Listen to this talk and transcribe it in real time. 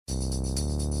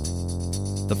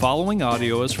The following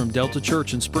audio is from Delta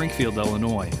Church in Springfield,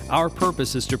 Illinois. Our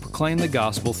purpose is to proclaim the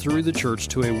gospel through the church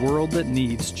to a world that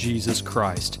needs Jesus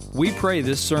Christ. We pray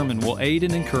this sermon will aid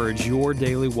and encourage your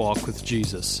daily walk with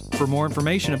Jesus. For more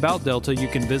information about Delta, you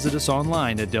can visit us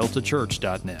online at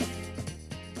deltachurch.net.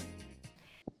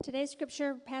 Today's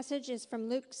scripture passage is from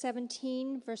Luke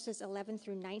 17, verses 11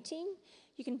 through 19.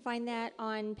 You can find that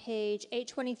on page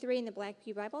 823 in the Black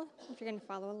Pew Bible if you're going to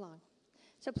follow along.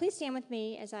 So please stand with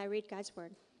me as I read God's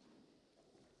Word.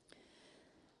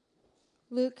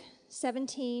 Luke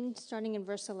 17, starting in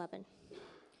verse 11.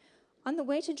 On the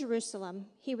way to Jerusalem,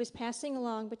 he was passing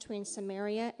along between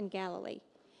Samaria and Galilee.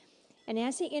 And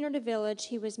as he entered a village,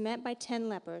 he was met by 10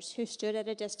 lepers who stood at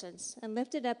a distance and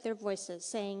lifted up their voices,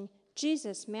 saying,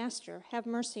 "Jesus, Master, have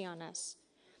mercy on us."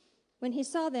 When he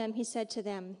saw them, he said to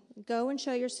them, "Go and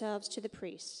show yourselves to the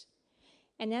priests."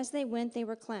 And as they went, they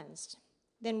were cleansed.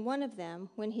 Then one of them,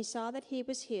 when he saw that he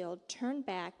was healed, turned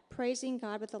back, praising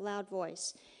God with a loud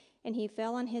voice. And he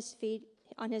fell on his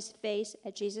face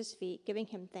at Jesus' feet, giving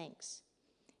him thanks.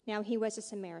 Now he was a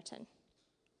Samaritan.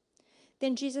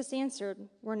 Then Jesus answered,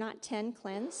 "Were not 10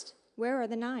 cleansed? Where are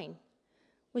the 9?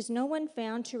 Was no one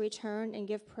found to return and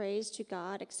give praise to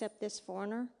God except this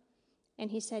foreigner?" And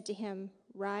he said to him,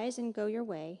 "Rise and go your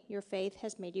way. Your faith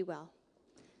has made you well."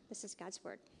 This is God's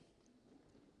word.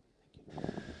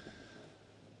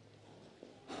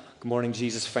 Good morning,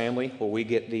 Jesus family. Well, we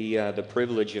get the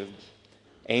privilege of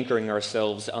anchoring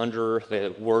ourselves under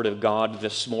the Word of God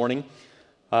this morning.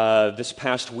 This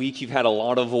past week, you've had a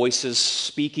lot of voices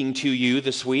speaking to you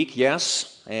this week,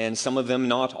 yes, and some of them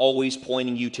not always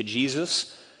pointing you to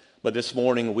Jesus. But this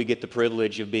morning, we get the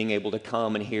privilege of being able to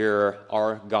come and hear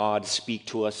our God speak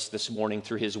to us this morning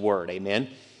through His Word, amen?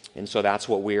 And so that's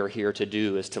what we are here to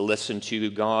do, is to listen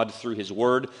to God through His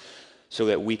Word, so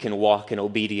that we can walk in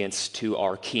obedience to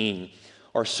our King.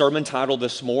 Our sermon title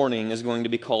this morning is going to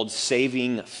be called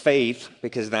Saving Faith,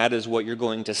 because that is what you're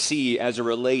going to see as it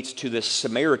relates to this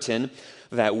Samaritan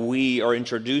that we are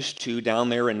introduced to down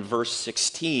there in verse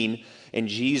 16. And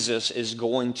Jesus is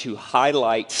going to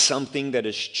highlight something that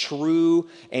is true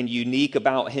and unique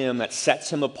about him that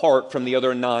sets him apart from the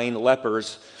other 9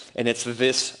 lepers. And it's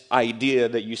this idea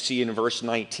that you see in verse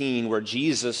 19, where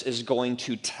Jesus is going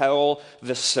to tell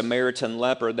the Samaritan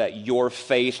leper that your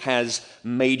faith has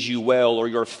made you well, or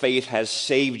your faith has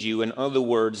saved you. In other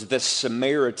words, this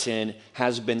Samaritan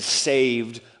has been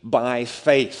saved by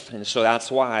faith. And so that's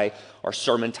why our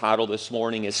sermon title this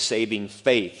morning is Saving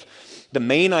Faith. The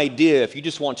main idea, if you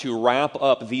just want to wrap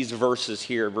up these verses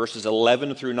here, verses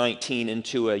 11 through 19,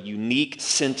 into a unique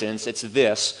sentence, it's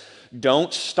this: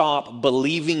 don't stop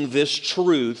believing this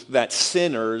truth that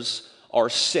sinners are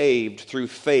saved through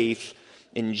faith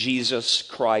in Jesus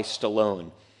Christ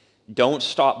alone. Don't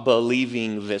stop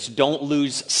believing this. Don't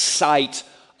lose sight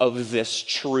of this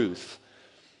truth.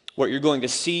 What you're going to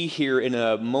see here in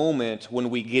a moment when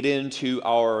we get into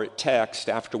our text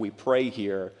after we pray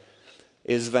here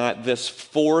is that this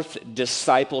 4th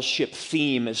discipleship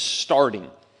theme is starting.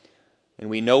 And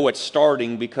we know it's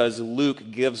starting because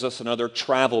Luke gives us another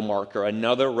travel marker,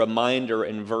 another reminder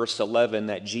in verse 11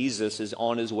 that Jesus is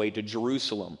on his way to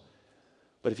Jerusalem.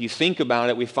 But if you think about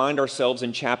it, we find ourselves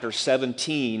in chapter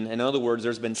 17. In other words,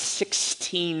 there's been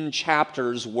 16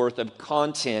 chapters worth of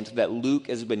content that Luke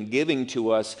has been giving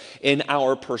to us in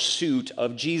our pursuit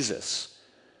of Jesus.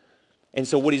 And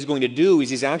so what he's going to do is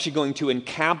he's actually going to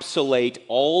encapsulate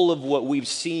all of what we've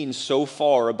seen so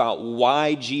far about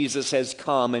why Jesus has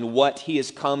come and what he has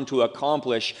come to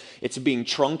accomplish. It's being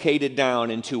truncated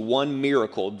down into one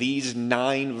miracle, these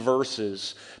 9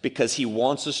 verses, because he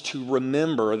wants us to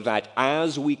remember that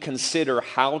as we consider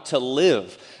how to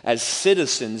live as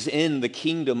citizens in the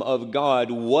kingdom of God,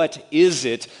 what is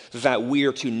it that we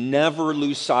are to never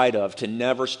lose sight of, to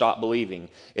never stop believing?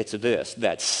 It's this,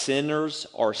 that sinners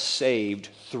are saved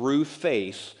through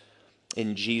faith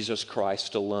in Jesus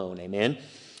Christ alone. Amen?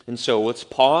 And so let's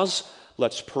pause,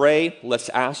 let's pray, let's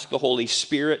ask the Holy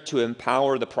Spirit to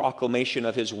empower the proclamation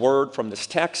of His Word from this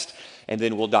text, and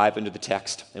then we'll dive into the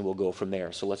text and we'll go from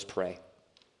there. So let's pray.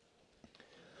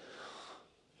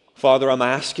 Father, I'm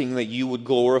asking that you would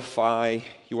glorify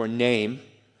your name,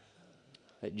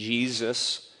 that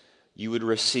Jesus, you would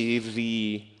receive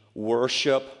the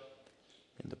worship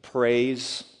and the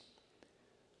praise,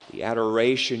 the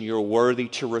adoration you're worthy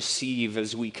to receive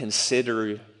as we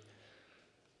consider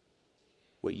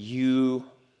what you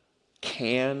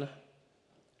can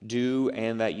do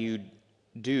and that you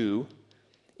do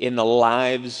in the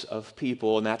lives of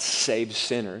people, and that's save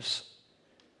sinners.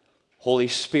 Holy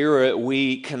Spirit,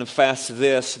 we confess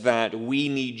this, that we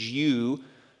need you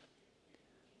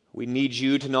We need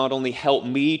you to not only help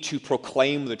me to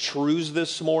proclaim the truths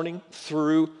this morning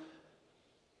through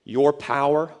your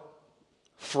power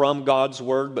from God's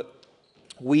word, but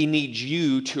we need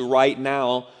you to right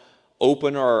now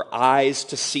open our eyes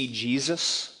to see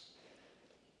Jesus,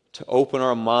 to open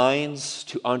our minds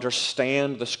to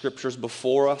understand the scriptures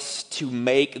before us, to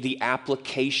make the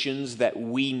applications that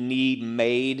we need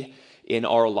made in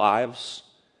our lives,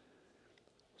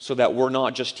 so that we're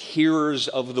not just hearers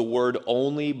of the word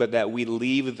only, but that we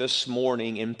leave this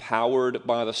morning empowered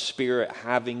by the Spirit,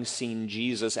 having seen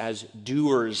Jesus, as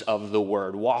doers of the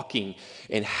word, walking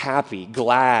in happy,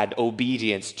 glad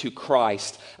obedience to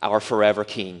Christ, our forever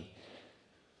King.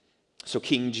 So,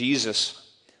 King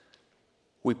Jesus,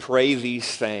 we pray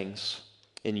these things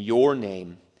in your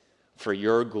name for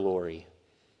your glory.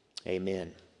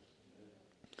 Amen.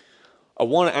 I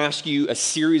want to ask you a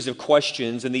series of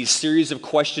questions, and these series of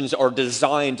questions are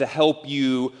designed to help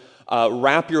you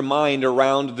wrap your mind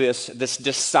around this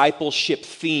discipleship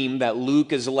theme that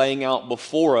Luke is laying out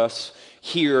before us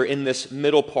here in this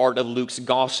middle part of Luke's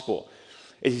gospel.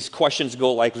 These questions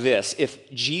go like this: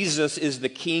 if Jesus is the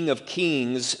King of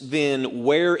Kings, then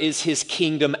where is his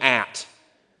kingdom at?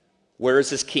 Where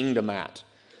is his kingdom at?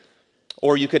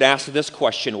 Or you could ask this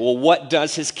question: well, what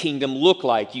does his kingdom look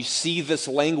like? You see this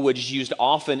language used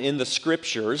often in the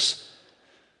scriptures,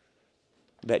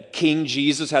 that King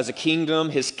Jesus has a kingdom,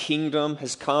 his kingdom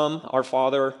has come. Our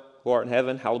Father who art in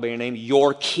heaven, hallowed be your name.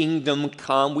 Your kingdom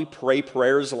come. We pray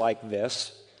prayers like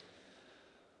this.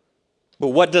 But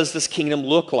what does this kingdom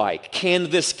look like? Can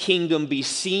this kingdom be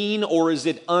seen, or is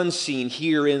it unseen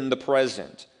here in the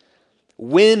present?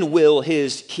 When will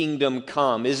his kingdom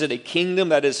come? Is it a kingdom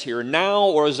that is here now,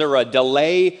 or is there a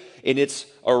delay in its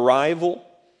arrival?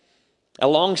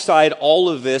 Alongside all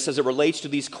of this, as it relates to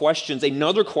these questions,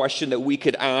 another question that we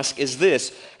could ask is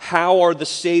this: how are the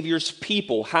Savior's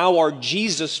people, how are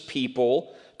Jesus'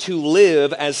 people to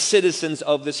live as citizens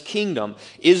of this kingdom?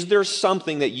 Is there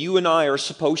something that you and I are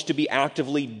supposed to be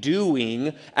actively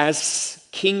doing as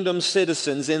kingdom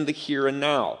citizens in the here and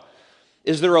now?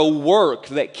 Is there a work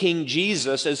that King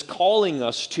Jesus is calling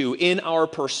us to in our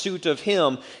pursuit of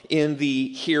him in the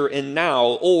here and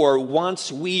now? Or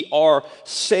once we are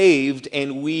saved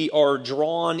and we are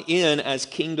drawn in as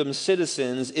kingdom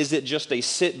citizens, is it just a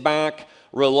sit back,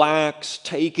 relax,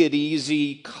 take it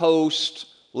easy, coast,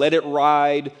 let it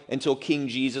ride until King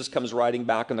Jesus comes riding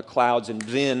back in the clouds, and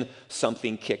then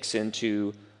something kicks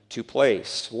into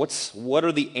place? What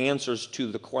are the answers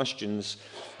to the questions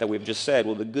that we've just said?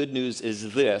 Well, the good news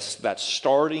is this: that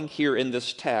starting here in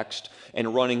this text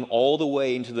and running all the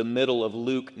way into the middle of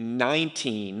Luke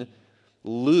 19,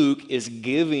 Luke is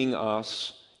giving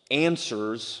us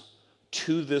answers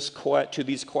to these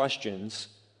questions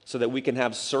so that we can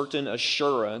have certain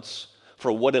assurance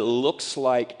for what it looks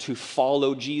like to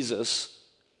follow Jesus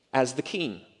as the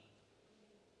King.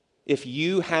 If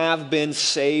you have been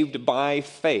saved by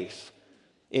faith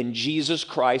in Jesus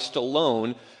Christ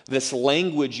alone, this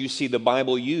language you see the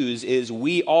Bible use is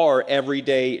we are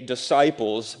everyday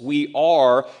disciples. We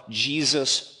are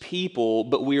Jesus' people,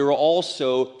 but we are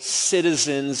also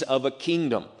citizens of a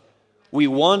kingdom. We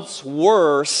once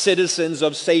were citizens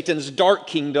of Satan's dark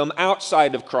kingdom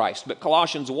outside of Christ. But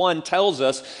Colossians 1 tells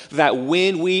us that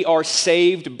when we are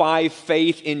saved by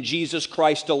faith in Jesus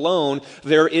Christ alone,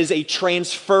 there is a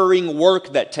transferring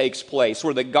work that takes place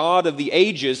where the God of the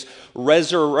ages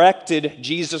resurrected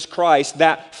Jesus Christ.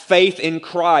 That faith in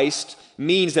Christ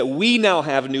means that we now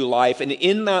have new life, and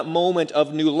in that moment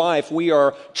of new life, we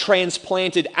are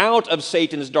transplanted out of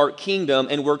Satan's dark kingdom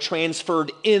and we're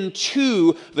transferred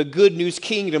into the good news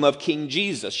kingdom of King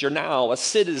Jesus. You're now a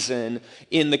citizen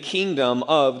in the kingdom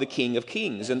of the King of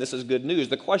Kings, and this is good news.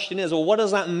 The question is, well, what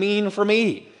does that mean for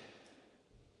me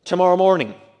tomorrow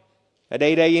morning at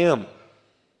 8 a.m.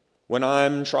 when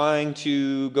I'm trying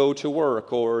to go to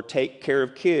work or take care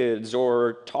of kids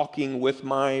or talking with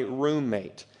my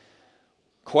roommate?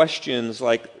 Questions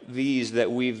like these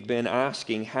that we've been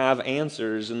asking have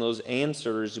answers, and those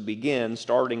answers begin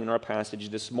starting in our passage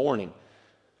this morning.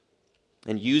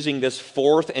 And using this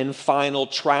fourth and final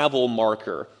travel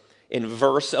marker in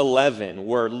verse 11,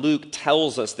 where Luke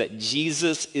tells us that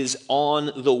Jesus is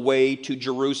on the way to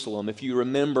Jerusalem. If you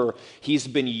remember, he's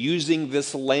been using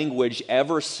this language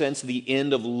ever since the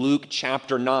end of Luke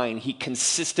chapter 9. He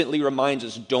consistently reminds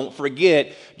us, don't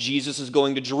forget, Jesus is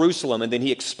going to Jerusalem. And then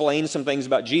he explains some things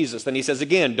about Jesus. Then he says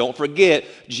again, don't forget,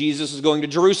 Jesus is going to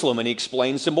Jerusalem. And he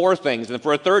explains some more things. And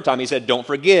for a third time, he said, don't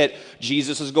forget,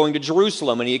 Jesus is going to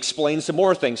Jerusalem. And he explains some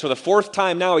more things. For the fourth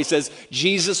time now, he says,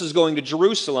 Jesus is going to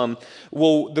Jerusalem.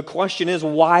 Well, the question is,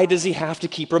 why does he have to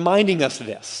keep reminding us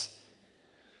this?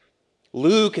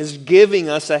 Luke is giving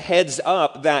us a heads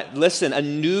up that, listen, a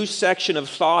new section of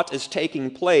thought is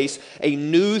taking place. A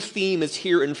new theme is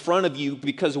here in front of you,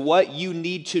 because what you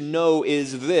need to know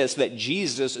is this, that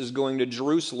Jesus is going to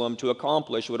Jerusalem to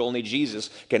accomplish what only Jesus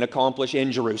can accomplish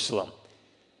in Jerusalem.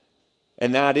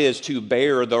 And that is to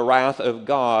bear the wrath of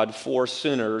God for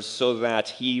sinners so that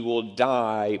he will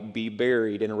die, be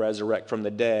buried, and resurrect from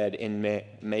the dead in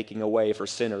making a way for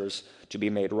sinners to be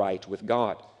made right with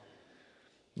God.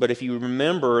 But if you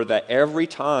remember that every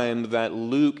time that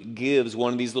Luke gives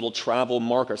one of these little travel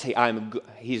markers, hey,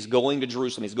 he's going to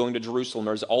Jerusalem, he's going to Jerusalem,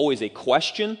 there's always a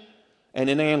question and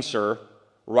an answer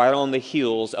right on the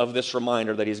heels of this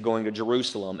reminder that he's going to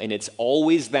Jerusalem. And it's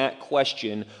always that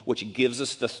question which gives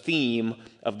us the theme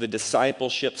of the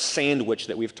discipleship sandwich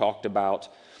that we've talked about,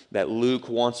 that Luke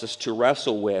wants us to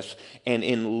wrestle with. And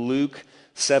in Luke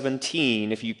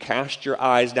 17, if you cast your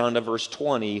eyes down to verse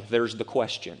 20, there's the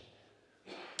question.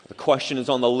 The question is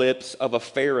on the lips of a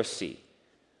Pharisee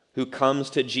who comes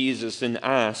to Jesus and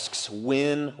asks,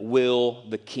 when will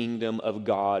the kingdom of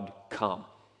God come?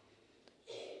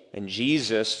 And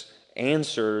Jesus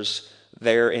answers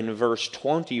there in verse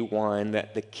 21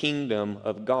 that the kingdom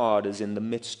of God is in the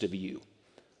midst of you.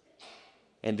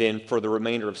 And then for the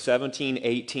remainder of 17,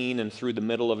 18, and through the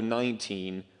middle of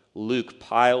 19, Luke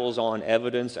piles on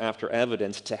evidence after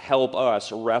evidence to help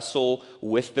us wrestle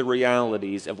with the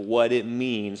realities of what it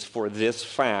means for this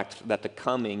fact that the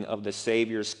coming of the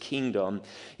Savior's kingdom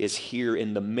is here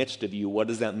in the midst of you. What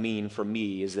does that mean for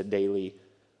me as a daily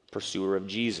pursuer of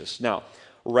Jesus? Now,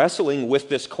 wrestling with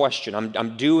this question,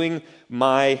 I'm doing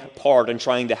my part in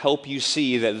trying to help you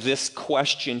see that this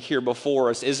question here before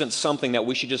us isn't something that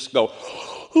we should just go,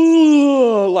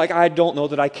 like, I don't know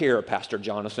that I care, Pastor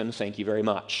Jonathan, thank you very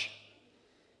much.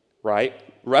 Right?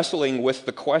 Wrestling with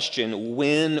the question,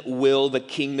 when will the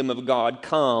kingdom of God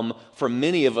come, for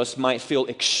many of us might feel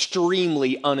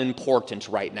extremely unimportant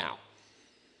right now.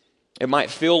 It might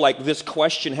feel like this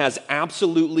question has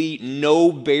absolutely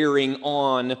no bearing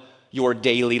on your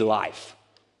daily life.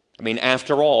 I mean,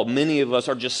 after all, many of us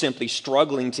are just simply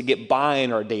struggling to get by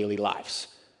in our daily lives.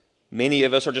 Many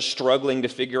of us are just struggling to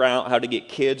figure out how to get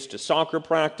kids to soccer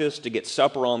practice, to get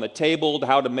supper on the table,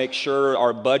 how to make sure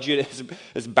our budget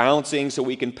is bouncing so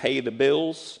we can pay the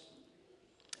bills.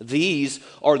 These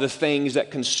are the things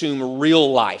that consume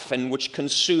real life and which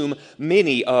consume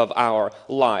many of our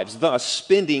lives. Thus,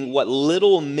 spending what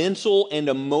little mental and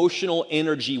emotional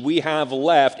energy we have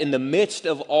left in the midst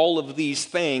of all of these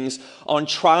things on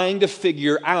trying to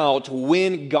figure out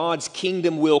when God's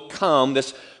kingdom will come,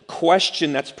 this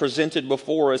question that's presented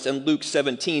before us in Luke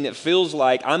 17, it feels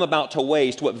like I'm about to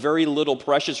waste what very little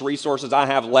precious resources I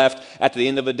have left at the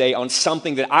end of the day on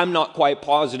something that I'm not quite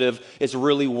positive is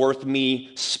really worth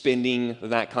me spending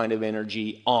that kind of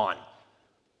energy on.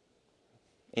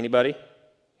 Anybody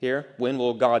here? When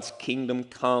will God's kingdom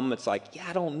come? It's like, yeah,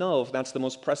 I don't know if that's the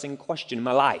most pressing question in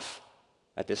my life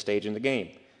at this stage in the game.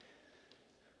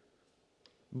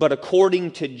 But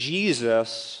according to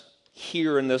Jesus,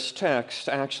 here in this text,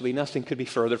 actually nothing could be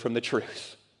further from the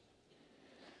truth.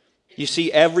 You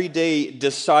see, everyday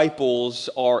disciples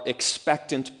are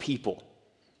expectant people.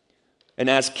 And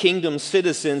as kingdom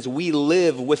citizens, we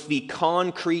live with the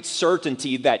concrete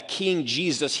certainty that King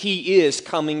Jesus, he is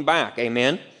coming back.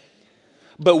 Amen?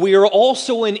 But we are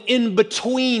also an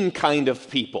in-between kind of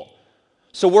people.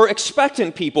 So we're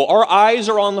expectant people. Our eyes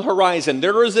are on the horizon.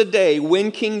 There is a day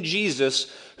when King Jesus,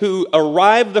 who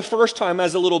arrived the first time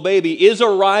as a little baby, is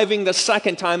arriving the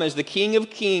second time as the King of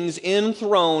Kings,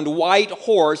 enthroned, white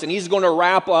horse, and he's going to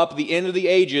wrap up the end of the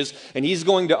ages, and he's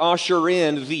going to usher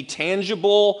in the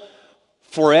tangible,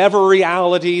 forever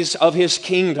realities of his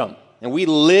kingdom. And we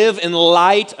live in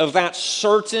light of that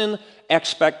certain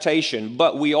expectation,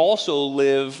 but we also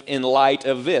live in light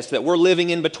of this, that we're living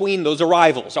in between those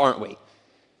arrivals, aren't we?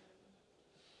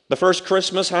 The first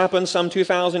Christmas happened some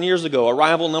 2,000 years ago,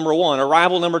 arrival number 1.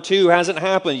 Arrival number 2 hasn't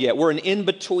happened yet. We're an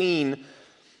in-between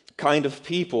kind of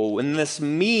people, and this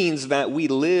means that we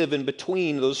live in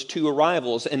between those two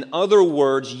arrivals. In other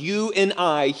words, you and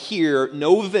I here,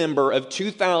 November of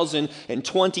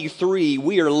 2023,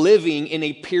 we are living in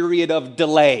a period of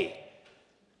delay.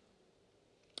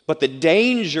 But the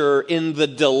danger in the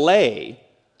delay,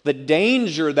 the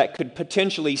danger that could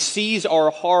potentially seize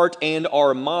our heart and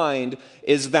our mind,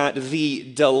 is that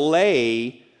the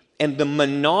delay and the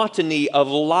monotony of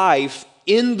life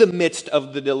in the midst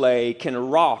of the delay can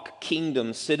rock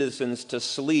kingdom citizens to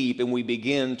sleep, and we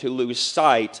begin to lose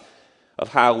sight of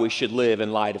how we should live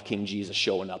in light of King Jesus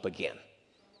showing up again.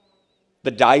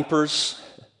 The diapers,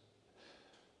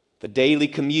 the daily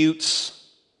commutes,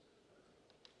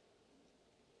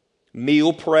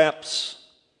 meal preps,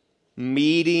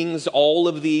 meetings, all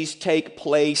of these take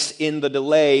place in the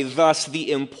delay. Thus,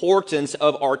 the importance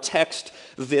of our text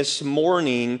this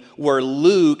morning, where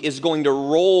Luke is going to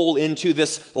roll into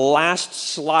this last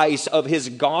slice of his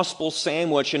gospel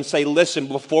sandwich and say, listen,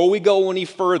 before we go any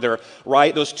further,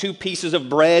 right, those two pieces of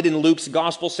bread in Luke's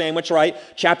gospel sandwich, right,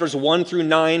 chapters 1 through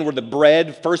 9 were the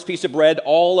bread, first piece of bread,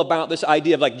 all about this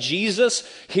idea of like Jesus,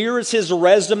 here is his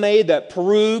resume that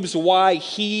proves why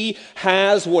he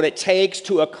has what it takes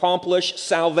to accomplish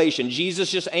salvation. Jesus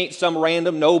just ain't some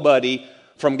random nobody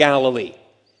from Galilee.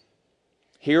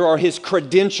 Here are his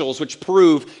credentials which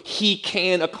prove he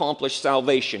can accomplish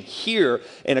salvation. Here,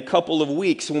 in a couple of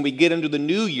weeks, when we get into the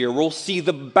new year, we'll see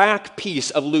the back piece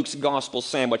of Luke's gospel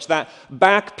sandwich, that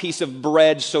back piece of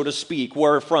bread, so to speak,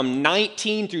 where from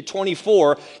 19 through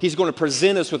 24, he's going to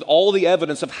present us with all the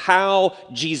evidence of how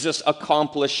Jesus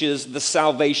accomplishes the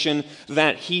salvation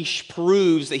that he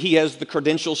proves that he has the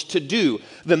credentials to do.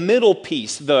 The middle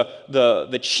piece,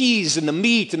 the cheese and the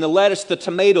meat and the lettuce, the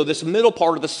tomato, this middle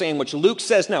part of the sandwich, Luke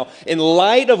says, now, in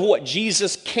light of what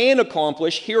Jesus can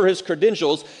accomplish, here are his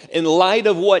credentials, in light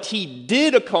of what he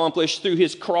did accomplish through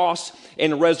his cross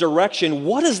and resurrection,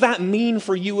 what does that mean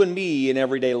for you and me in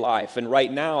everyday life? And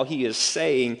right now, he is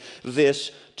saying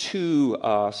this to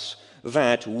us,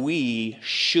 that we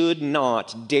should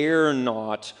not, dare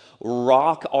not,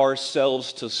 rock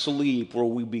ourselves to sleep where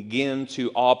we begin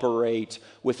to operate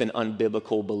with an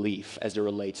unbiblical belief as it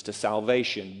relates to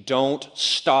salvation. Don't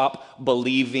stop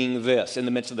believing this. In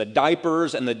the midst of the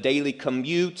diapers and the daily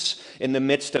commutes, in the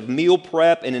midst of meal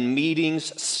prep and in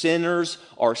meetings, sinners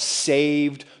are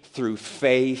saved through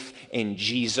faith in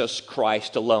Jesus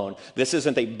Christ alone. This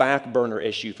isn't a back burner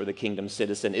issue for the kingdom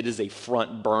citizen. It is a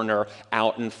front burner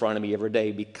out in front of me every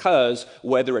day, because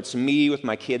whether it's me with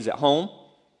my kids at home,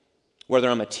 whether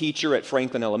I'm a teacher at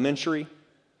Franklin Elementary,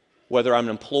 whether I'm an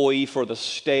employee for the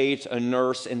state, a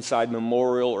nurse inside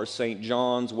Memorial or St.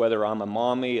 John's, whether I'm a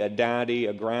mommy, a daddy,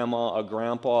 a grandma, a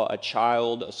grandpa, a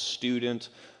child, a student,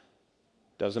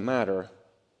 doesn't matter.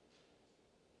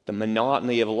 The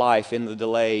monotony of life in the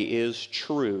delay is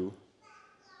true,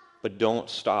 but don't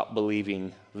stop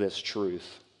believing this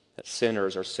truth, that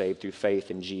sinners are saved through faith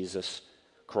in Jesus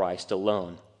Christ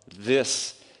alone.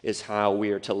 This is how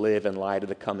we are to live in light of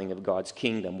the coming of God's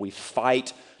kingdom. We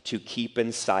fight to keep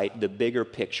in sight the bigger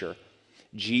picture.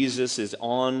 Jesus is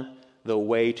on the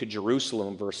way to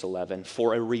Jerusalem, verse 11,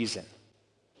 for a reason.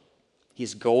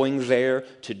 He's going there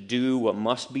to do what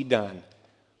must be done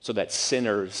so that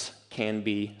sinners can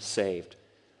be saved.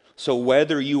 So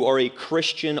whether you are a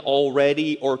Christian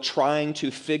already or trying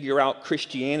to figure out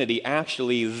Christianity,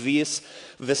 actually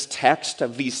this text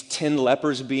of these 10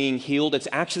 lepers being healed, it's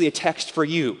actually a text for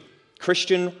you,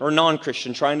 Christian or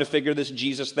non-Christian, trying to figure this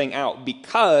Jesus thing out.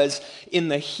 Because in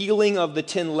the healing of the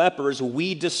 10 lepers,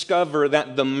 we discover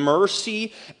that the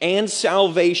mercy and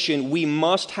salvation we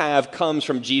must have comes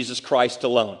from Jesus Christ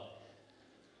alone.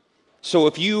 So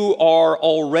if you are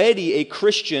already a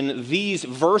Christian, these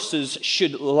verses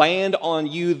should land on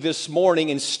you this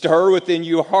morning and stir within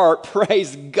your heart,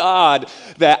 praise God,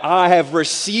 that I have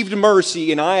received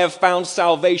mercy and I have found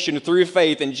salvation through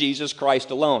faith in Jesus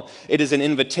Christ alone. It is an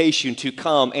invitation to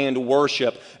come and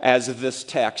worship as this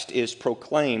text is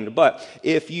proclaimed. But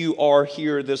if you are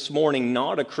here this morning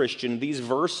not a Christian, these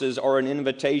verses are an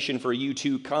invitation for you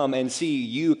to come and see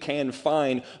you can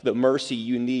find the mercy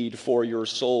you need for your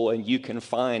soul, and you can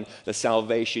find the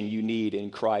salvation you need in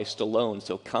Christ alone.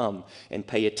 So come and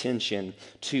pay attention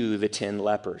to the 10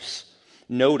 lepers.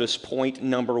 Notice point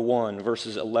number 1,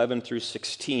 verses 11 through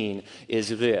 16, is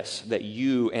this, that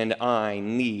you and I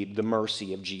need the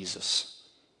mercy of Jesus.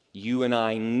 You and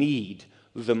I need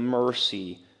the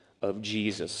mercy of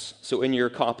Jesus. So in your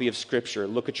copy of Scripture,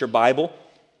 look at your Bible.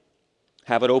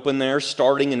 Have it open there,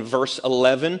 starting in verse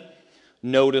 11.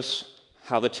 Notice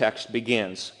how the text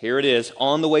begins. Here it is.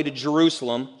 On the way to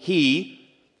Jerusalem, he,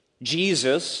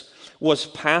 Jesus, was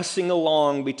passing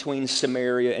along between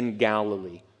Samaria and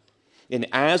Galilee. And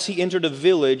as he entered a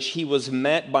village, he was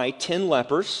met by 10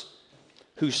 lepers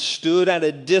who stood at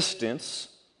a distance,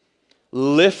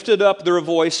 lifted up their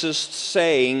voices,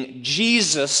 saying,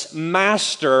 Jesus,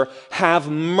 Master, have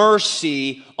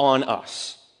mercy on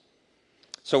us.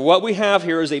 So what we have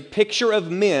here is a picture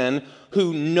of men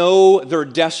who know their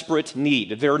desperate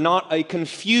need. They're not a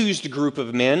confused group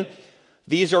of men.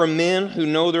 These are men who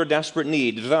know their desperate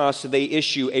need. Thus, they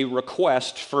issue a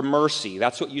request for mercy.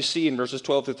 That's what you see in verses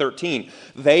 12 to 13.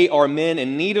 They are men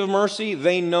in need of mercy.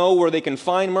 They know where they can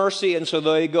find mercy, and so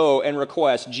they go and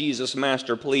request, Jesus,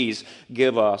 Master, please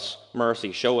give us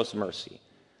mercy. Show us mercy.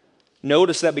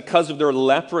 Notice that because of their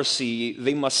leprosy,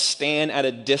 they must stand at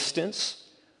a distance.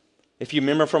 If you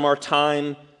remember from our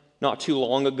time not too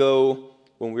long ago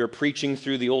when we were preaching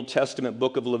through the Old Testament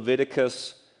book of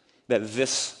Leviticus, that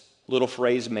this little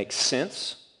phrase makes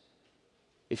sense.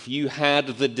 If you had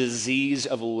the disease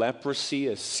of leprosy,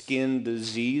 a skin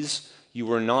disease, you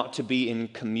were not to be in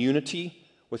community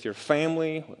with your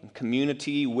family, in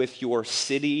community with your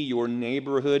city, your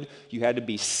neighborhood. You had to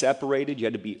be separated. You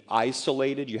had to be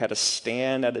isolated. You had to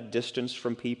stand at a distance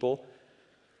from people.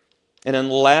 And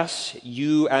unless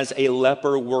you as a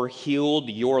leper were healed,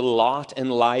 your lot in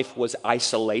life was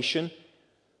isolation.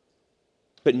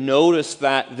 But notice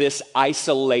that this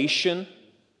isolation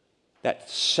that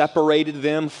separated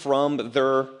them from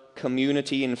their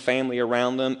community and family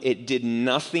around them, it did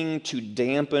nothing to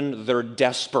dampen their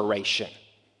desperation.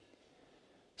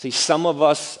 See, some of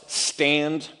us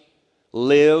stand,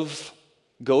 live,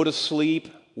 go to sleep,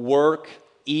 work,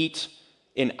 eat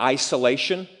in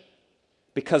isolation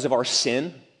because of our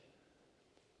sin.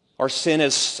 Our sin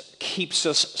keeps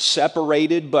us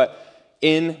separated, but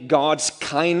in God's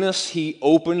kindness, He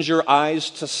opens your eyes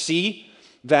to see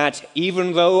that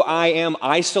even though I am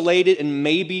isolated and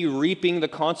maybe reaping the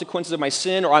consequences of my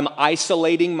sin, or I'm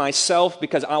isolating myself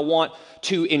because I want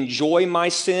to enjoy my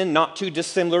sin, not too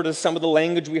dissimilar to some of the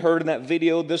language we heard in that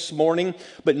video this morning,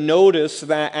 but notice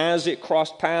that as it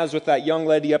crossed paths with that young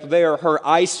lady up there, her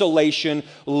isolation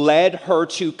led her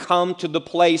to come to the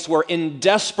place where in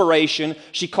desperation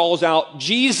she calls out,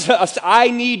 "Jesus,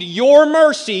 I need your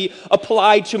mercy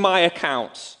applied to my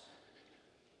accounts."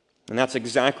 And that's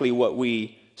exactly what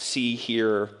we see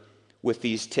here with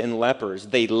these 10 lepers.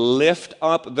 They lift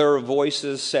up their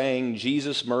voices saying,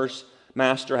 "Jesus,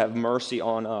 Master, have mercy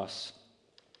on us."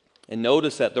 And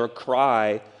notice that their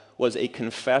cry was a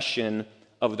confession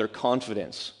of their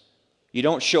confidence. You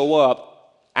don't show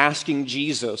up asking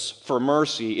Jesus for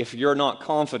mercy if you're not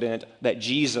confident that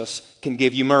Jesus can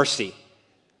give you mercy.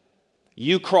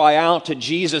 You cry out to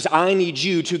Jesus, "I need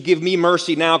you to give me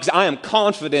mercy now because I am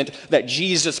confident that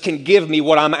Jesus can give me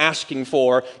what I'm asking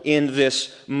for in this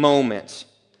moment."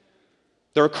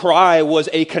 Their cry was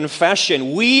a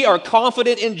confession. We are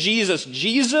confident in Jesus.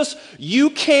 Jesus, you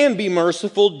can be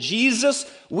merciful. Jesus,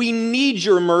 we need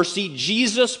your mercy.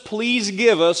 Jesus, please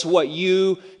give us what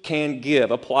you can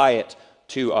give. Apply it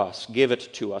to us. Give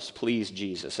it to us, please,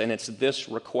 Jesus. And it's this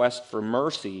request for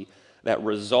mercy that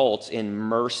results in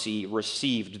mercy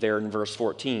received there in verse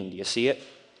 14. Do you see it?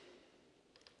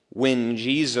 When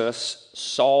Jesus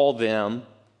saw them,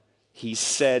 He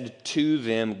said to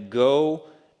them, "Go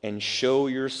and show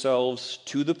yourselves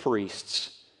to the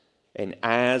priests." And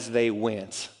as they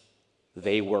went,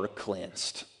 they were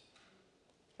cleansed.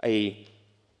 A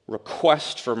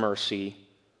request for mercy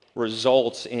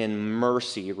results in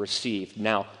mercy received.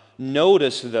 Now,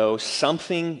 notice, though,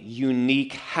 something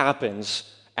unique happens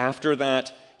after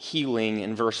that healing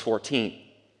in verse 14.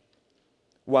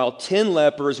 While 10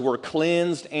 lepers were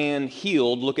cleansed and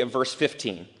healed, look at verse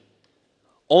 15.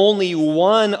 Only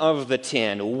one of the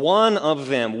 10, one of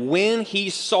them, when he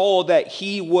saw that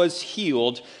he was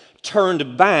healed,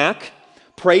 turned back,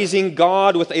 praising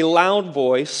God with a loud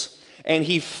voice, and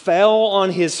he fell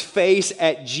on his face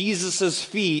at Jesus'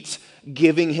 feet,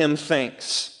 giving him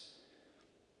thanks.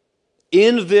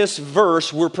 In this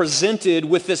verse, we're presented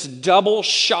with this double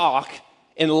shock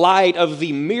in light of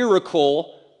the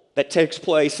miracle that takes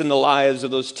place in the lives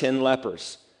of those 10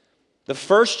 lepers. The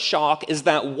first shock is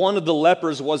that one of the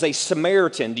lepers was a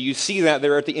Samaritan. Do you see that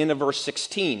there at the end of verse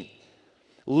 16?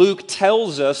 Luke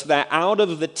tells us that out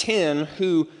of the 10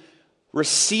 who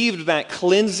received that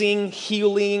cleansing,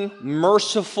 healing,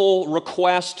 merciful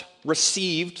request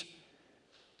received,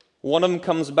 one of them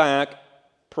comes back,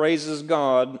 praises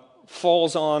God,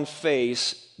 falls on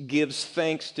face, gives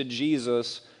thanks to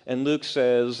Jesus, and Luke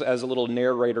says, as a little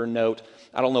narrator note,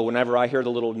 I don't know, whenever I hear the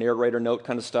little narrator note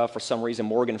kind of stuff, for some reason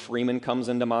Morgan Freeman comes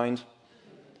into mind.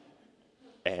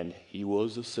 And he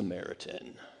was a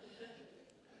Samaritan.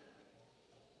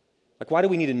 Like, why do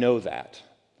we need to know that?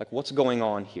 Like, what's going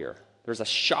on here? There's a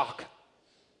shock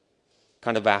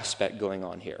kind of aspect going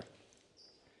on here.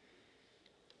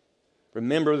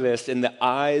 Remember this, in the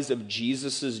eyes of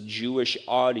Jesus' Jewish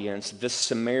audience, this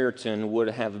Samaritan would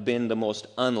have been the most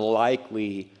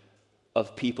unlikely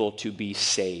of people to be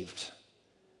saved.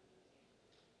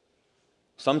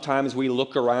 Sometimes we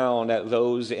look around at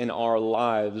those in our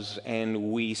lives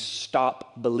and we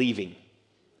stop believing.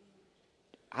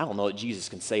 I don't know that Jesus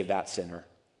can save that sinner.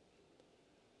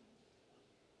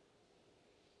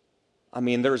 I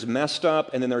mean, there's messed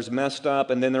up, and then there's messed up,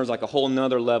 and then there's like a whole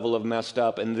nother level of messed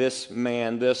up, and this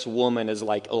man, this woman is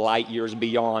like light years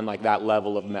beyond like that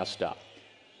level of messed up.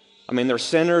 I mean, there's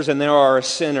sinners and there are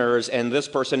sinners, and this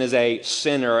person is a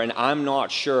sinner, and I'm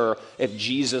not sure if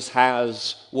Jesus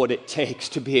has what it takes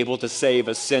to be able to save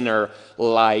a sinner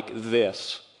like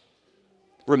this.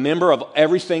 Remember of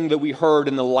everything that we heard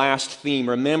in the last theme.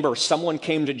 Remember, someone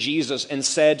came to Jesus and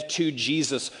said to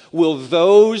Jesus, will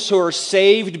those who are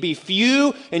saved be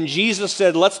few? And Jesus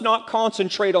said, let's not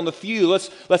concentrate on the few.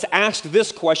 Let's ask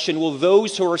this question, will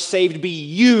those who are saved be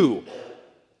you?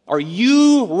 Are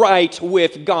you right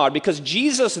with God? Because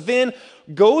Jesus then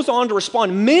goes on to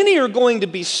respond, many are going to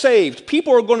be saved.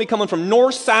 People are going to be coming from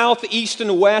north, south, east,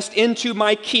 and west into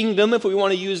my kingdom, if we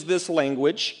want to use this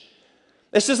language.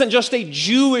 This isn't just a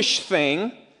Jewish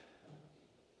thing.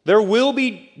 There will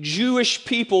be Jewish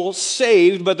people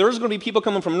saved, but there's going to be people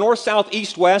coming from north, south,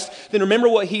 east, west. Then remember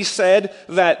what he said,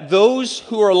 that those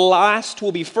who are last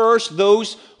will be first,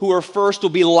 those who are first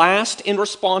will be last in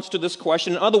response to this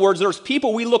question. In other words, there's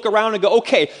people we look around and go,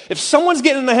 okay, if someone's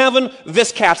getting into heaven,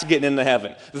 this cat's getting into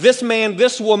heaven. This man,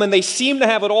 this woman, they seem to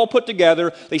have it all put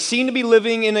together. They seem to be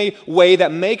living in a way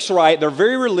that makes right. They're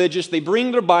very religious. They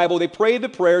bring their Bible. They pray the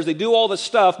prayers. They do all this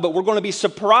stuff, but we're going to be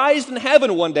surprised in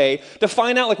heaven one day to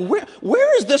find out, like,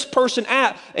 where is this person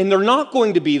at? And they're not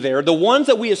going to be there. The ones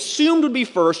that we assumed would be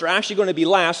first are actually going to be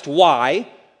last. Why?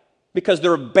 Because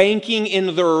they're banking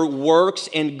in their works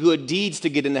and good deeds to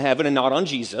get into heaven and not on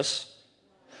Jesus.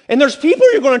 And there's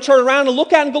people you're going to turn around and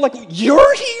look at and go like,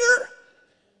 you're here?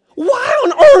 Why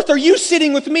on earth are you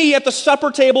sitting with me at the supper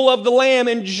table of the Lamb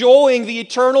enjoying the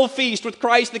eternal feast with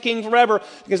Christ the King forever?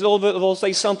 Because they'll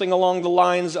say something along the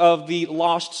lines of the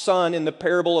lost son in the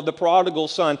parable of the prodigal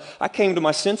son. I came to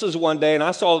my senses one day and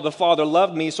I saw that the Father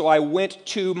loved me, so I went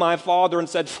to my Father and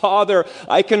said, Father,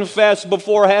 I confess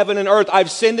before heaven and earth,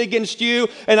 I've sinned against you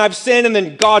and I've sinned. And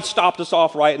then God stopped us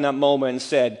off right in that moment and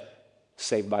said,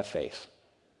 saved by faith.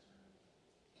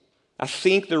 I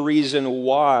think the reason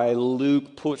why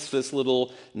Luke puts this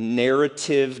little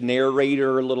narrator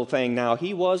little thing, now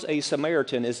he was a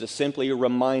Samaritan, is to simply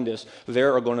remind us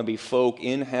there are going to be folk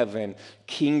in heaven,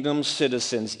 kingdom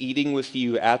citizens, eating with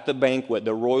you at the banquet,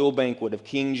 the royal banquet of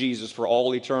King Jesus for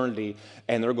all eternity,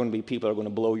 and there are going to be people that are going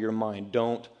to blow your mind.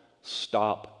 Don't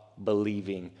stop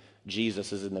believing.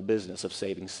 Jesus is in the business of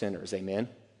saving sinners. Amen?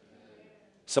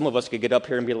 Some of us could get up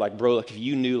here and be like, bro, like if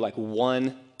you knew like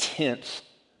 1/10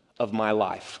 of my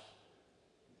life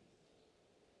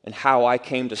and how I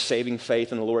came to saving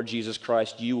faith in the Lord Jesus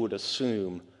Christ, you would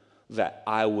assume that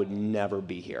I would never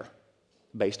be here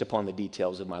based upon the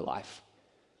details of my life.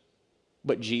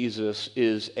 But Jesus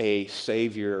is a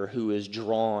Savior who is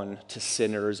drawn to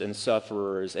sinners and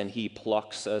sufferers, and he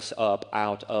plucks us up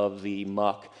out of the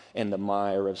muck and the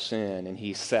mire of sin, and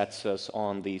he sets us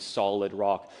on the solid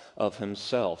rock of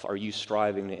himself. Are you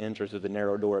striving to enter through the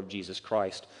narrow door of Jesus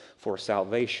Christ for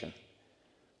salvation?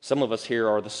 Some of us here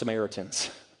are the Samaritans.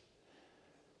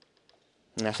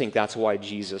 And I think that's why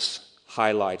Jesus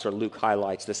highlights, or Luke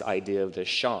highlights, this idea of this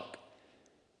shock.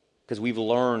 Because we've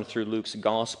learned through Luke's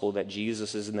gospel that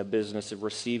Jesus is in the business of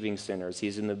receiving sinners.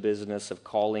 He's in the business of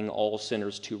calling all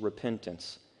sinners to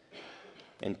repentance.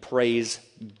 And praise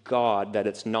God that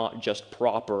it's not just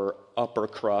proper upper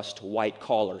crust, white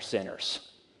collar sinners.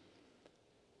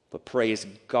 But praise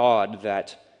God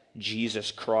that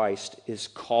Jesus Christ is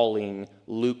calling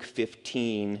Luke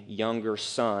 15 younger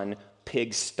son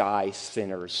pigsty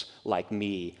sinners like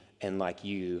me and like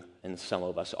you and some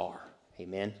of us are.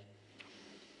 Amen?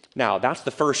 Now, that's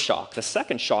the first shock. The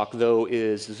second shock, though,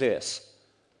 is this.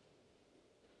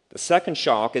 The second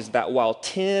shock is that while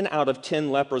 10 out of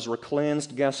 10 lepers were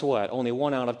cleansed, guess what? Only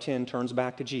 1 out of 10 turns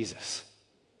back to Jesus.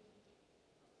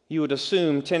 You would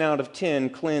assume 10 out of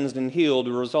 10 cleansed and healed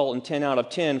would result in 10 out of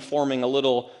 10 forming a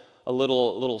little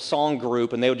song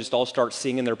group, and they would just all start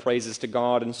singing their praises to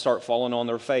God and start falling on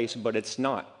their face, but it's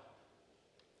not.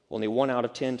 Only 1 out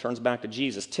of 10 turns back to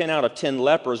Jesus. 10 out of 10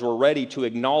 lepers were ready to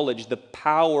acknowledge the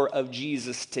power of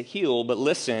Jesus to heal, but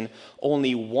listen,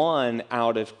 only 1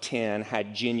 out of 10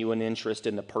 had genuine interest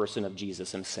in the person of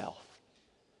Jesus himself.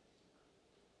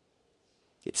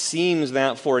 It seems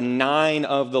that for 9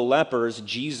 of the lepers,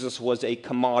 Jesus was a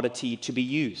commodity to be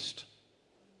used.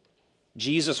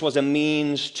 Jesus was a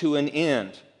means to an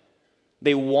end.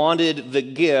 They wanted the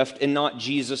gift and not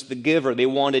Jesus the giver. They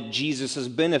wanted Jesus'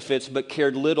 benefits but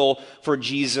cared little for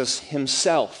Jesus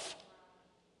himself.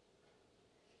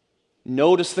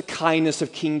 Notice the kindness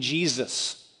of King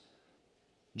Jesus.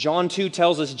 John 2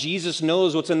 tells us Jesus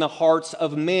knows what's in the hearts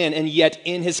of men, and yet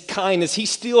in his kindness, he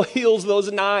still heals those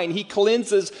 9. He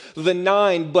cleanses the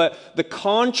 9, but the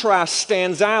contrast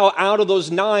stands out of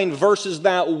those 9 versus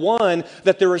that 1,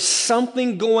 that there is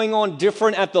something going on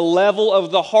different at the level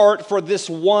of the heart for this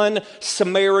one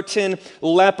Samaritan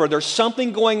leper. There's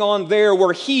something going on there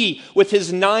where he, with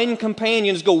his 9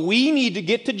 companions, go, we need to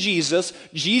get to Jesus.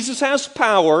 Jesus has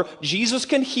power. Jesus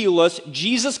can heal us.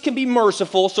 Jesus can be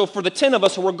merciful. So for the 10 of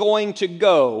us, we're going to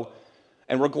go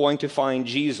and we're going to find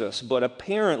Jesus. But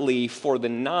apparently for the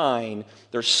 9,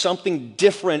 there's something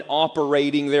different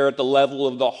operating there at the level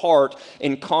of the heart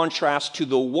in contrast to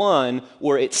the 1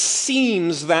 where it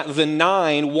seems that the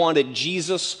 9 wanted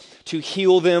Jesus to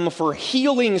heal them for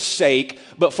healing's sake,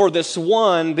 but for this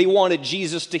 1, they wanted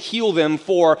Jesus to heal them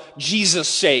for Jesus'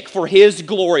 sake, for his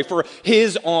glory, for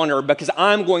his honor, because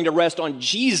I'm going to rest on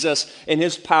Jesus and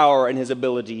his power and his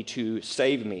ability to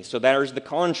save me. So there's the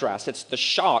contrast. It's the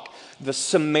shock. The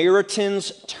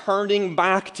Samaritans turning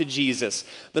back to Jesus.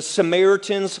 The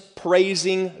Samaritans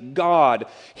praising God.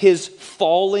 His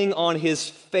falling on his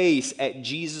face at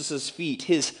Jesus' feet.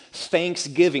 His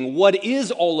thanksgiving. What is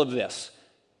all of this?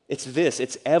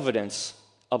 It's evidence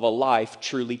of a life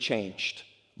truly changed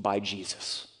by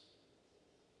Jesus.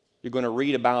 You're going to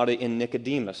read about it in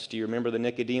Nicodemus. Do you remember the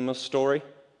Nicodemus story?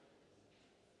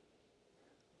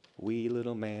 Wee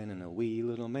little man and a wee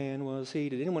little man was he.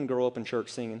 Did anyone grow up in church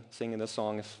singing this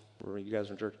song if you guys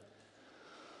are in church?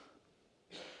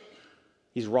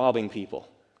 He's robbing people,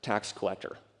 tax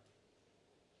collector,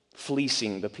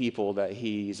 fleecing the people that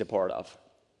he's a part of.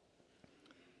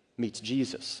 Meets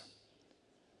Jesus.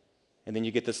 And then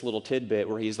you get this little tidbit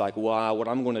where he's like, wow, what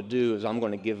I'm going to do is I'm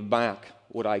going to give back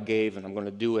what I gave, and I'm going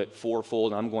to do it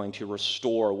fourfold, and I'm going to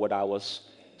restore what I was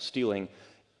stealing.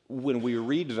 When we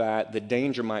read that, the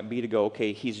danger might be to go,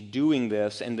 okay, he's doing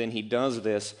this, and then he does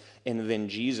this, and then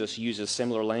Jesus uses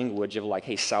similar language of like,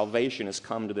 hey, salvation has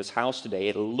come to this house today.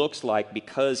 It looks like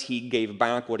because he gave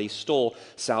back what he stole,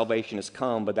 salvation has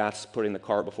come, but that's putting the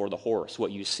cart before the horse.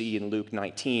 What you see in Luke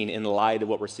 19, in light of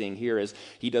what we're seeing here, is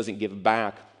he doesn't give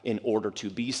back in order to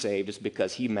be saved. It's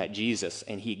because he met Jesus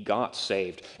and he got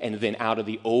saved. And then out of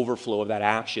the overflow of that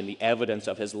action, the evidence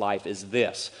of his life is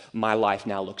this: my life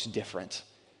now looks different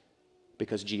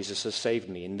because Jesus has saved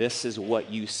me. And this is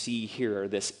what you see here,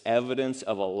 this evidence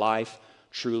of a life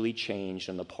truly changed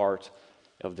on the part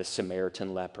of the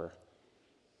Samaritan leper.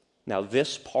 Now,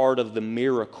 this part of the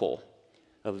miracle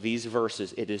of these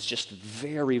verses, it is just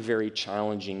very, very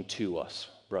challenging to us,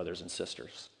 brothers and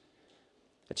sisters.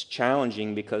 It's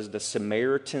challenging because the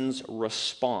Samaritan's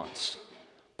response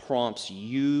prompts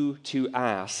you to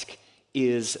ask,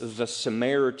 is the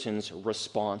Samaritan's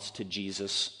response to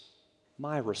Jesus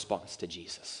my response to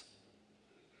Jesus?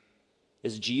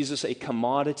 Is Jesus a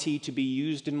commodity to be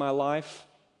used in my life,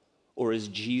 or is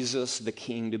Jesus the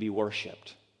King to be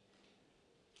worshiped?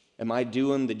 Am I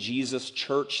doing the Jesus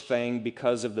church thing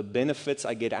because of the benefits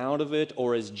I get out of it,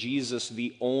 or is Jesus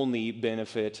the only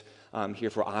benefit I'm here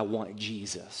for? I want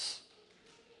Jesus.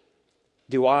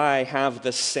 Do I have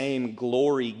the same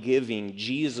glory-giving,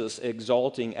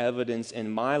 Jesus-exalting evidence in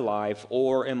my life,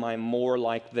 or am I more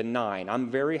like the 9? I'm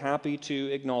very happy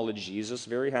to acknowledge Jesus,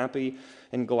 very happy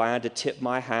and glad to tip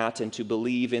my hat and to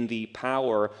believe in the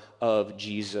power of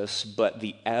Jesus, but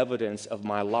the evidence of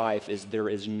my life is there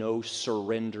is no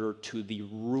surrender to the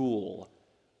rule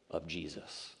of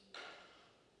Jesus.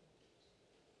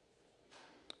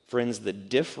 Friends, the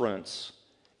difference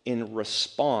in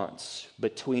response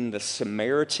between the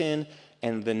Samaritan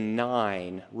and the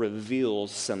 9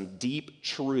 reveals some deep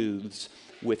truths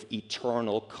with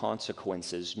eternal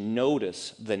consequences.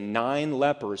 Notice the 9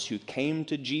 lepers who came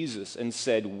to Jesus and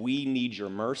said, "We need your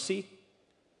mercy.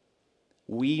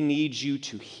 We need you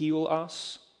to heal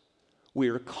us. We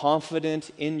are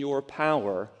confident in your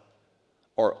power,"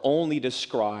 are only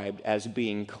described as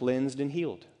being cleansed and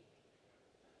healed.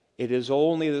 It is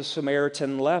only the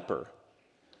Samaritan leper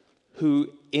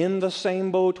who, in the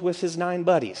same boat with his 9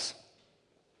 buddies,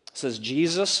 says,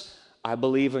 "Jesus, I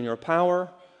believe in your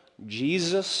power.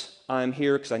 Jesus, I'm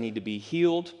here because I need to be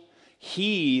healed."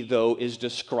 He, though, is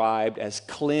described as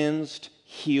cleansed,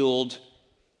 healed,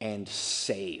 and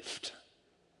saved.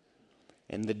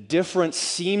 And the difference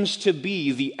seems to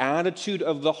be the attitude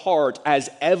of the heart as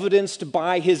evidenced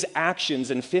by his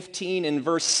actions in 15 and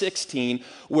verse 16,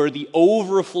 where the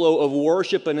overflow of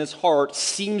worship in his heart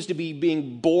seems to be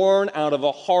being born out of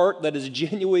a heart that is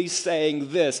genuinely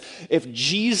saying this: if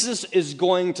Jesus is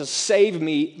going to save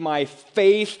me, my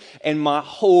faith and my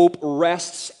hope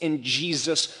rests in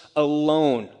Jesus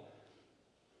alone.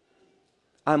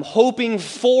 I'm hoping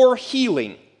for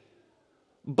healing,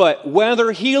 But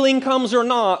whether healing comes or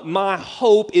not, my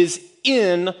hope is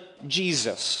in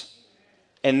Jesus.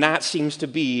 And that seems to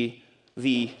be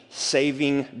the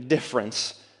saving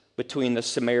difference between the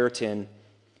Samaritan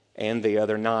and the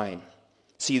other 9.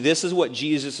 See, this is what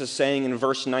Jesus is saying in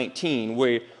verse 19,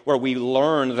 where we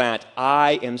learn that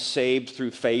I am saved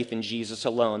through faith in Jesus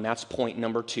alone. That's point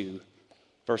number 2.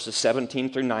 Verses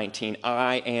 17 through 19,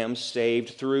 I am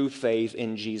saved through faith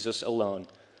in Jesus alone.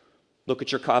 Look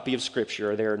at your copy of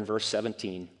Scripture there in verse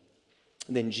 17.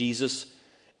 Then Jesus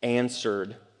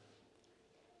answered.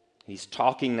 He's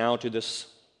talking now to this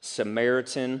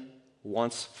Samaritan,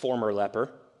 once former leper.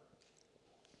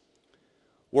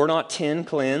 Were not 10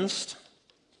 cleansed?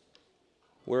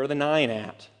 Where are the 9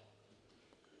 at?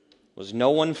 Was no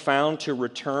one found to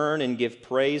return and give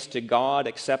praise to God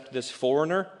except this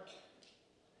foreigner?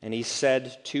 And he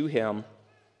said to him,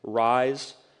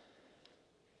 Rise,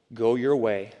 go your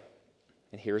way.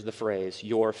 And here's the phrase,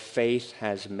 your faith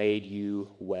has made you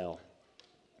well.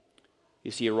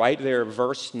 You see, right there,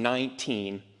 verse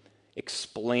 19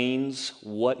 explains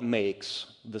what makes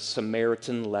the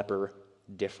Samaritan leper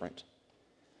different.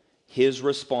 His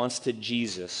response to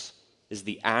Jesus is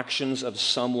the actions of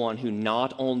someone who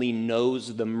not only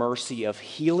knows the mercy of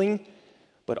healing,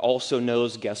 but also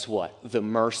knows, guess what? The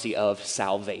mercy of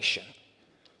salvation.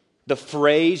 The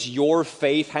phrase, your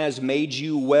faith has made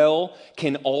you well,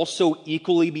 can also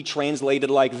equally be translated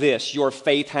like this. Your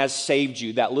faith has saved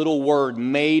you. That little word,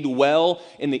 made well,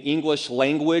 in the English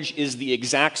language is the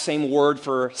exact same word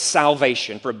for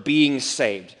salvation, for being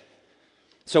saved.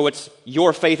 So it's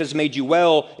your faith has made you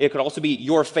well. It could also be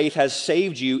your faith has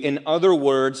saved you. In other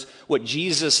words, what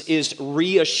Jesus is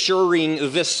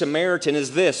reassuring this Samaritan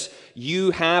is this.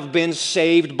 You have been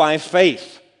saved by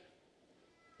faith.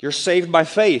 You're saved by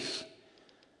faith.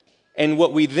 And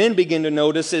what we then begin to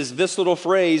notice is this little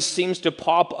phrase seems to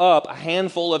pop up a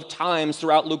handful of times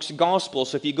throughout Luke's gospel.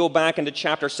 So if you go back into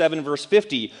chapter 7, verse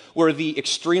 50, where the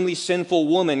extremely sinful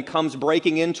woman comes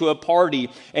breaking into a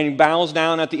party and bows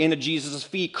down at the end of Jesus'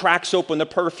 feet, cracks open the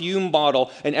perfume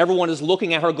bottle, and everyone is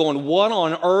looking at her going, what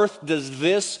on earth does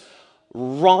this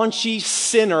raunchy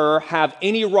sinner have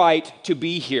any right to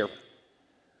be here?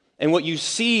 And what you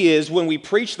see is when we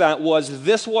preach that was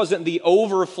this wasn't the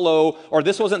overflow or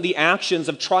this wasn't the actions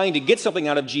of trying to get something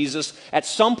out of Jesus. At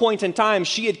some point in time,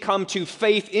 she had come to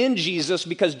faith in Jesus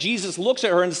because Jesus looks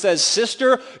at her and says,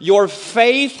 Sister, your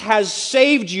faith has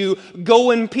saved you.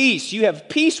 Go in peace. You have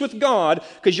peace with God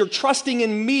because you're trusting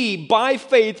in me by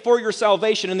faith for your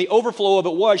salvation. And the overflow of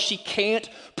it was she can't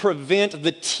prevent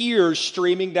the tears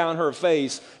streaming down her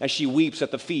face as she weeps at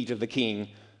the feet of the King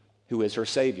who is her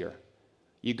Savior.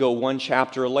 You go one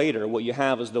chapter later, what you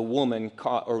have is the woman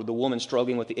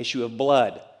struggling with the issue of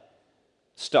blood,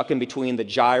 stuck in between the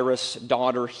Jairus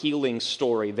daughter healing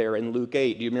story there in Luke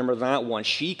 8. Do you remember that one?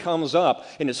 She comes up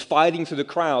and is fighting through the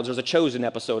crowds. There's a Chosen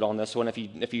episode on this one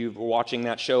if you were watching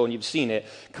that show and you've seen it.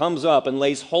 Comes up and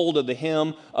lays hold of the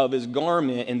hem of his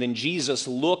garment, and then Jesus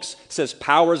looks, says,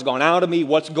 power's gone out of me,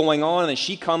 what's going on? And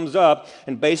she comes up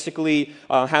and basically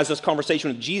has this conversation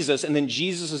with Jesus, and then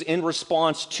Jesus is in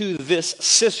response to this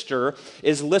sister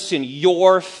is, listen,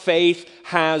 your faith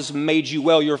has made you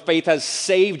well. Your faith has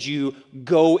saved you.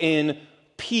 Go in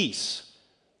peace.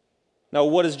 Now,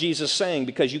 what is Jesus saying?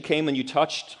 Because you came and you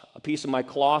touched a piece of my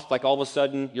cloth, like all of a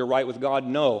sudden you're right with God?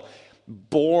 No.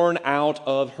 Born out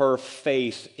of her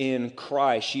faith in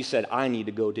Christ, she said, I need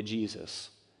to go to Jesus.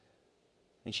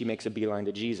 And she makes a beeline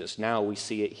to Jesus. Now we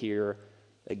see it here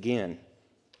again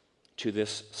to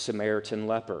this Samaritan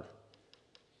leper.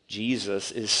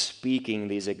 Jesus is speaking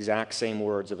these exact same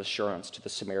words of assurance to the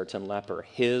Samaritan leper.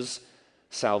 His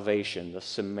salvation, the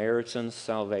Samaritan's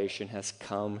salvation, has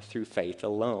come through faith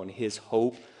alone. His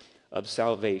hope of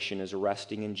salvation is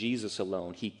resting in Jesus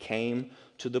alone. He came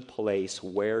to the place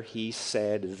where he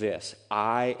said this,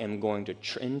 I am going to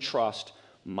entrust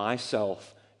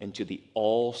myself into the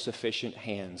all-sufficient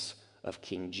hands of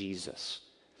King Jesus.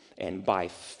 And by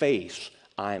faith,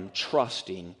 I'm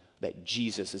trusting that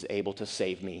Jesus is able to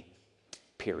save me,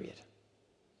 period.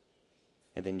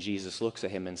 And then Jesus looks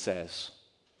at him and says,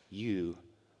 you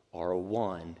are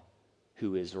one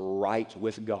who is right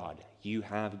with God. You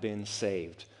have been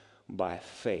saved by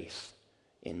faith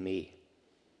in me.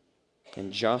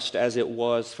 And just as it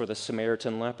was for the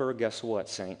Samaritan leper, guess what,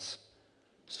 saints?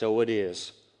 So it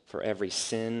is for every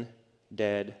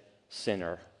sin-dead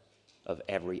sinner of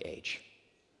every age.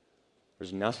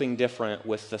 There's nothing different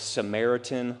with the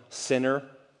Samaritan sinner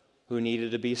who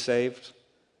needed to be saved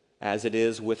as it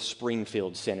is with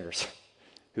Springfield sinners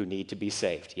who need to be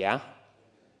saved, yeah?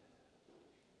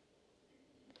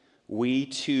 We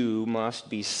too must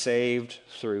be saved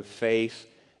through faith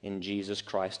in Jesus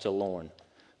Christ alone.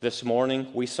 This morning,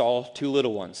 we saw two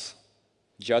little ones,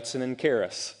 Judson and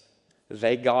Karis.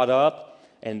 They got up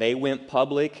and they went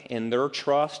public in their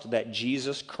trust that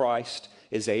Jesus Christ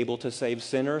is able to save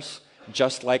sinners,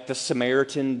 just like the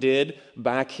Samaritan did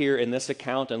back here in this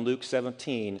account in Luke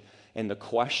 17. And the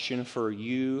question for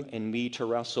you and me to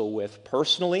wrestle with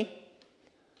personally,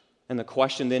 and the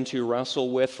question then to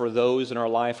wrestle with for those in our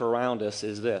life around us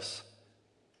is this: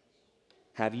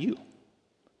 have you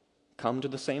come to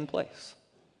the same place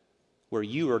where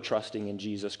you are trusting in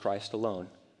Jesus Christ alone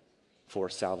for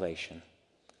salvation?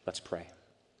 Let's pray.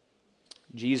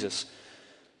 Jesus,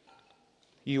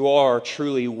 you are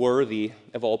truly worthy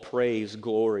of all praise,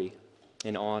 glory,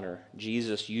 and honor.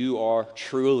 Jesus, you are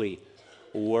truly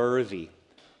worthy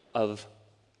of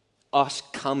us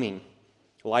coming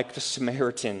like the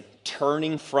Samaritan,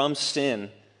 turning from sin,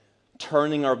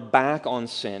 turning our back on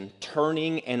sin,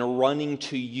 turning and running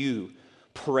to you,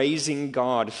 praising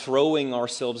God, throwing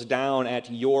ourselves down at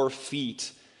your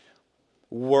feet,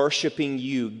 worshiping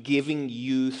you, giving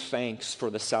you thanks for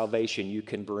the salvation you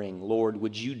can bring. Lord,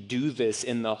 would you do this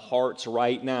in the hearts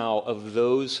right now of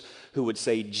those who would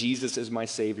say, Jesus is my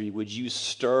Savior? Would you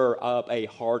stir up a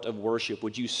heart of worship?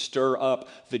 Would you stir up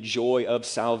the joy of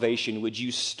salvation? Would you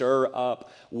stir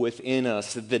up within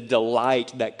us the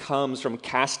delight that comes from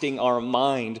casting our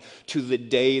mind to the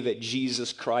day that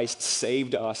Jesus Christ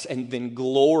saved us, and then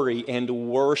glory and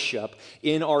worship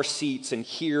in our seats and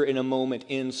here in a moment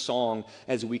in song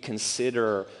as we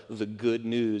consider the good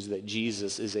news that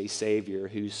Jesus is a Savior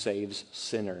who saves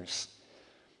sinners.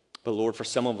 But Lord, for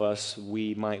some of us,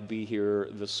 we might be here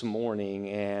this morning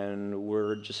and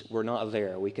we're not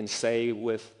there. We can say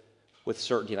with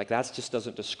certainty, like, that just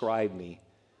doesn't describe me.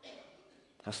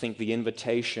 I think the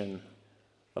invitation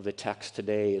of the text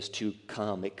today is to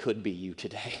come. It could be you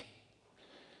today.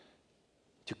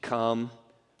 To come,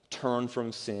 turn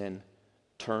from sin,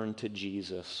 turn to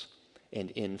Jesus, and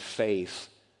in faith,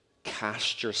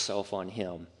 cast yourself on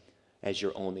him as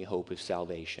your only hope of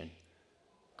salvation.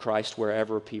 Christ,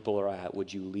 wherever people are at,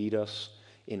 would you lead us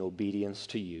in obedience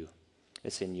to you?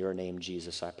 It's in your name,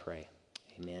 Jesus, I pray.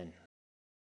 Amen.